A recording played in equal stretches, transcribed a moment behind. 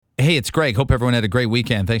Hey, it's Greg. Hope everyone had a great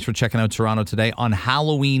weekend. Thanks for checking out Toronto Today on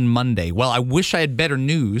Halloween Monday. Well, I wish I had better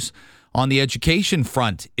news on the education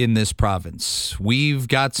front in this province. We've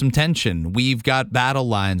got some tension. We've got battle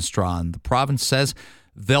lines drawn. The province says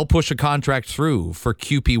they'll push a contract through for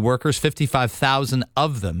CUPE workers, 55,000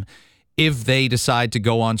 of them, if they decide to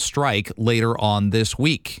go on strike later on this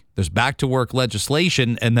week. There's back to work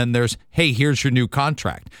legislation, and then there's, hey, here's your new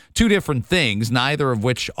contract. Two different things, neither of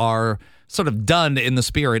which are sort of done in the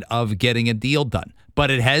spirit of getting a deal done. But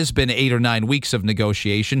it has been 8 or 9 weeks of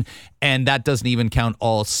negotiation, and that doesn't even count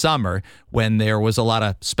all summer when there was a lot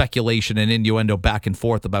of speculation and innuendo back and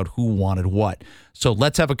forth about who wanted what. So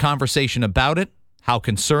let's have a conversation about it, how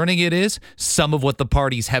concerning it is, some of what the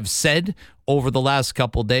parties have said over the last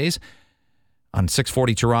couple days on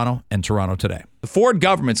 640 Toronto and Toronto Today. The Ford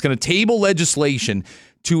government's going to table legislation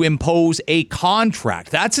to impose a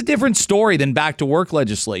contract. That's a different story than back to work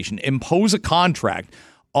legislation. Impose a contract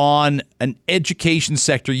on an education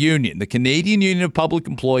sector union. The Canadian Union of Public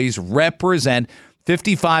Employees represent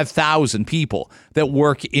 55,000 people that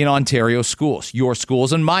work in Ontario schools, your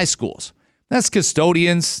schools and my schools. That's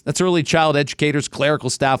custodians, that's early child educators,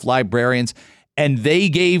 clerical staff, librarians, and they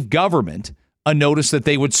gave government a notice that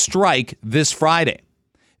they would strike this Friday.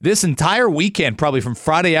 This entire weekend, probably from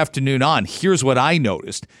Friday afternoon on, here's what I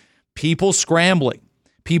noticed. People scrambling,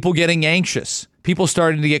 people getting anxious, people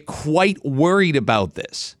starting to get quite worried about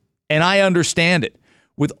this. And I understand it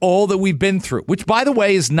with all that we've been through, which, by the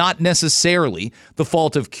way, is not necessarily the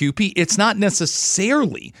fault of CUPE. It's not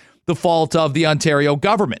necessarily the fault of the Ontario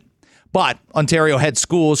government. But Ontario had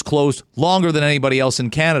schools closed longer than anybody else in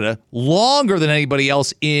Canada, longer than anybody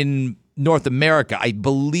else in North America. I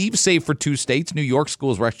believe, save for 2 states, New York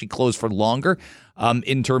schools were actually closed for longer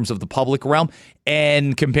in terms of the public realm.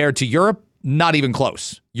 And compared to Europe, not even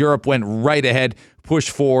close. Europe went right ahead,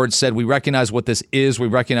 pushed forward, said, we recognize what this is, we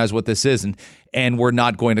recognize what this isn't, and we're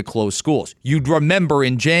not going to close schools. You'd remember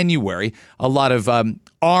in January, a lot of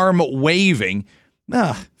arm waving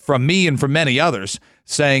from me and from many others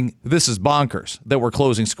saying this is bonkers that we're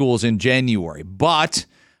closing schools in January. But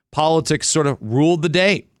politics sort of ruled the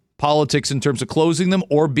day. Politics in terms of closing them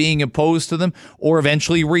or being opposed to them or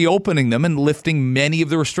eventually reopening them and lifting many of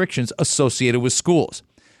the restrictions associated with schools.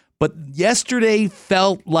 But yesterday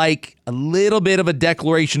felt like a little bit of a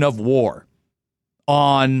declaration of war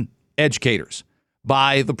on educators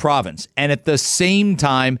by the province, and at the same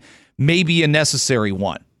time, maybe a necessary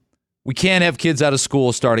one. We can't have kids out of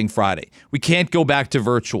school starting Friday. We can't go back to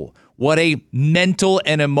virtual. What a mental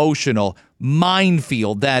and emotional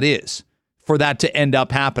minefield that is for that to end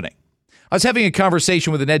up happening. I was having a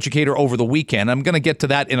conversation with an educator over the weekend. I'm going to get to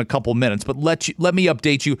that in a couple minutes, but let me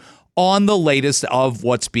update you on the latest of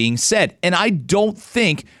what's being said. And I don't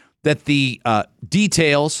think that the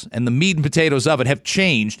details and the meat and potatoes of it have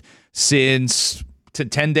changed since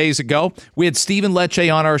 10 days ago. We had Stephen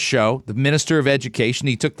Lecce on our show, the Minister of Education.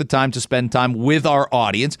 He took the time to spend time with our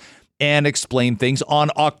audience and explain things on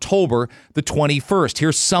October the 21st.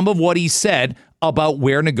 Here's some of what he said about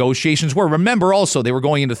where negotiations were. Remember also, they were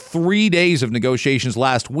going into 3 days of negotiations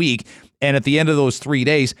last week, and at the end of those 3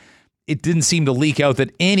 days, it didn't seem to leak out that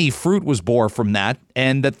any fruit was bore from that,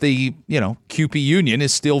 and that the, CUPE union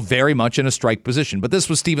is still very much in a strike position. But this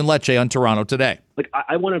was Stephen Lecce on Toronto Today.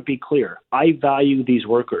 I want to be clear. I value these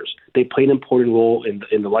workers. They play an important role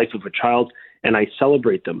in the life of a child, and I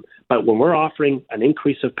celebrate them. But when we're offering an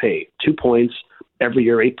increase of pay, 2 points every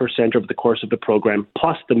year, 8% over the course of the program,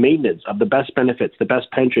 plus the maintenance of the best benefits, the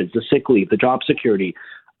best pensions, the sick leave, the job security,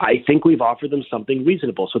 I think we've offered them something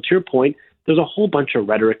reasonable. So to your point, there's a whole bunch of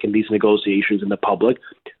rhetoric in these negotiations in the public.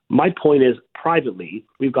 My point is, privately,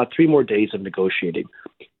 we've got 3 more days of negotiating.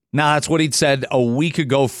 Now, that's what he'd said a week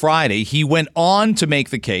ago Friday. He went on to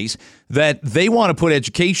make the case that they want to put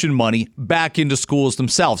education money back into schools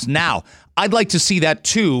themselves. Now, I'd like to see that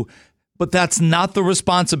too, but that's not the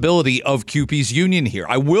responsibility of CUPE's union here.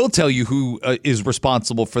 I will tell you who is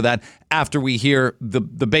responsible for that after we hear the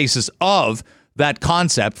basis of that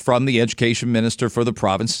concept from the education minister for the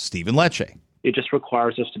province, Stephen Lecce. It just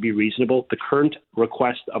requires us to be reasonable. The current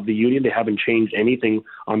request of the union, they haven't changed anything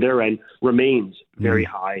on their end, remains very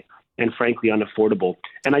high and frankly unaffordable.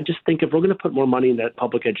 And I just think if we're going to put more money in that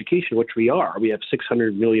public education, which we are, we have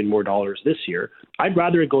 $600 million more this year, I'd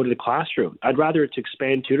rather it go to the classroom. I'd rather it to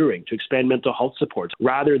expand tutoring, to expand mental health supports,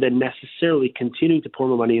 rather than necessarily continuing to pour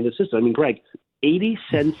more money in the system. I mean, Greg, 80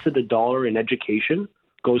 cents to the dollar in education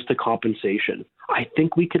goes to compensation. I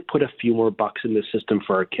think we could put a few more bucks in the system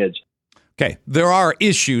for our kids. Okay, there are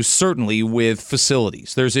issues certainly with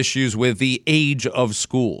facilities. There's issues with the age of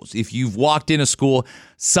schools. If you've walked in a school,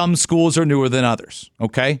 some schools are newer than others,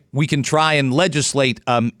 okay? We can try and legislate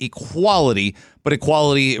equality, but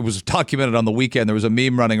equality, it was documented on the weekend, there was a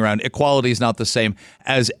meme running around, equality is not the same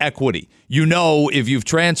as equity. You know, if you've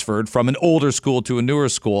transferred from an older school to a newer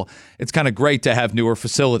school, it's kind of great to have newer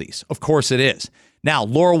facilities. Of course it is. Now,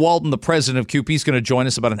 Laura Walton, the president of CUPE, is going to join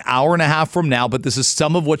us about an hour and a half from now, but this is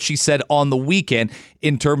some of what she said on the weekend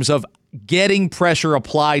in terms of getting pressure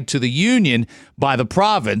applied to the union by the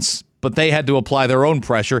province, but they had to apply their own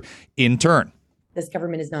pressure in turn. This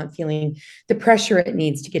government is not feeling the pressure it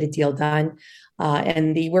needs to get a deal done,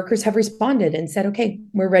 and the workers have responded and said, okay,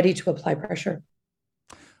 we're ready to apply pressure.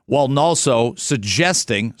 Walton also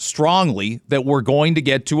suggesting strongly that we're going to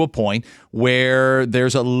get to a point where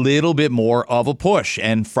there's a little bit more of a push.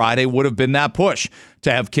 And Friday would have been that push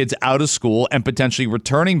to have kids out of school and potentially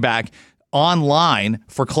returning back online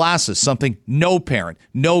for classes, something no parent,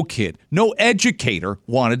 no kid, no educator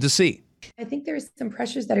wanted to see. I think there's some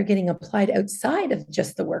pressures that are getting applied outside of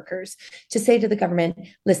just the workers to say to the government,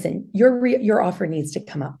 listen, your offer needs to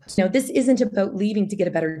come up. Now, this isn't about leaving to get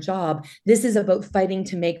a better job. This is about fighting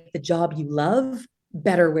to make the job you love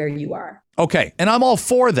better where you are. Okay, and I'm all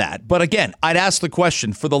for that. But again, I'd ask the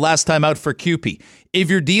question for the last time out for CUPE. If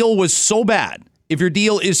your deal was so bad, if your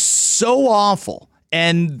deal is so awful,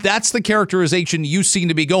 and that's the characterization you seem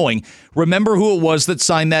to be going, remember who it was that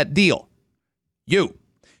signed that deal.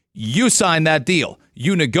 You signed that deal.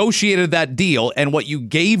 You negotiated that deal, and what you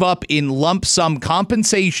gave up in lump sum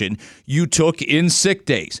compensation, you took in sick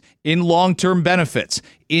days, in long-term benefits,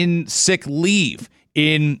 in sick leave,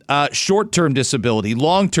 in short-term disability,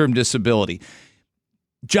 long-term disability,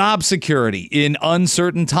 job security in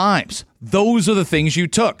uncertain times. Those are the things you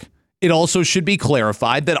took. It also should be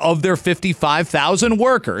clarified that of their 55,000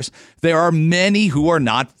 workers, there are many who are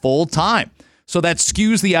not full-time. So that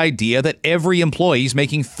skews the idea that every employee is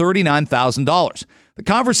making $39,000. The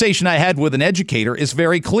conversation I had with an educator is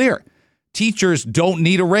very clear. Teachers don't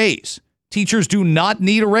need a raise. Teachers do not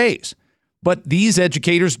need a raise. But these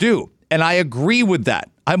educators do. And I agree with that.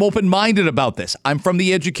 I'm open-minded about this. I'm from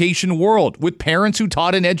the education world with parents who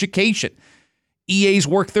taught in education. EAs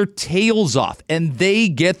work their tails off and they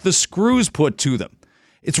get the screws put to them.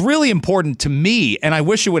 It's really important to me, and I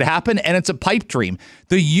wish it would happen, and it's a pipe dream.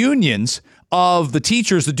 The unions of the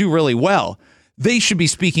teachers that do really well, they should be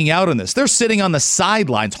speaking out on this. They're sitting on the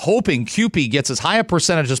sidelines hoping CUPE gets as high a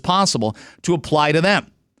percentage as possible to apply to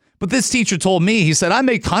them. But this teacher told me, he said, I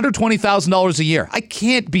make $120,000 a year. I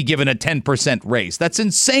can't be given a 10% raise. That's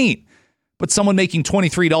insane. But someone making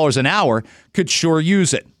 $23 an hour could sure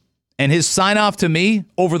use it. And his sign off to me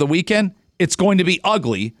over the weekend, it's going to be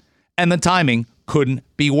ugly, and the timing couldn't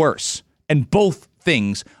be worse. And both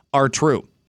things are true.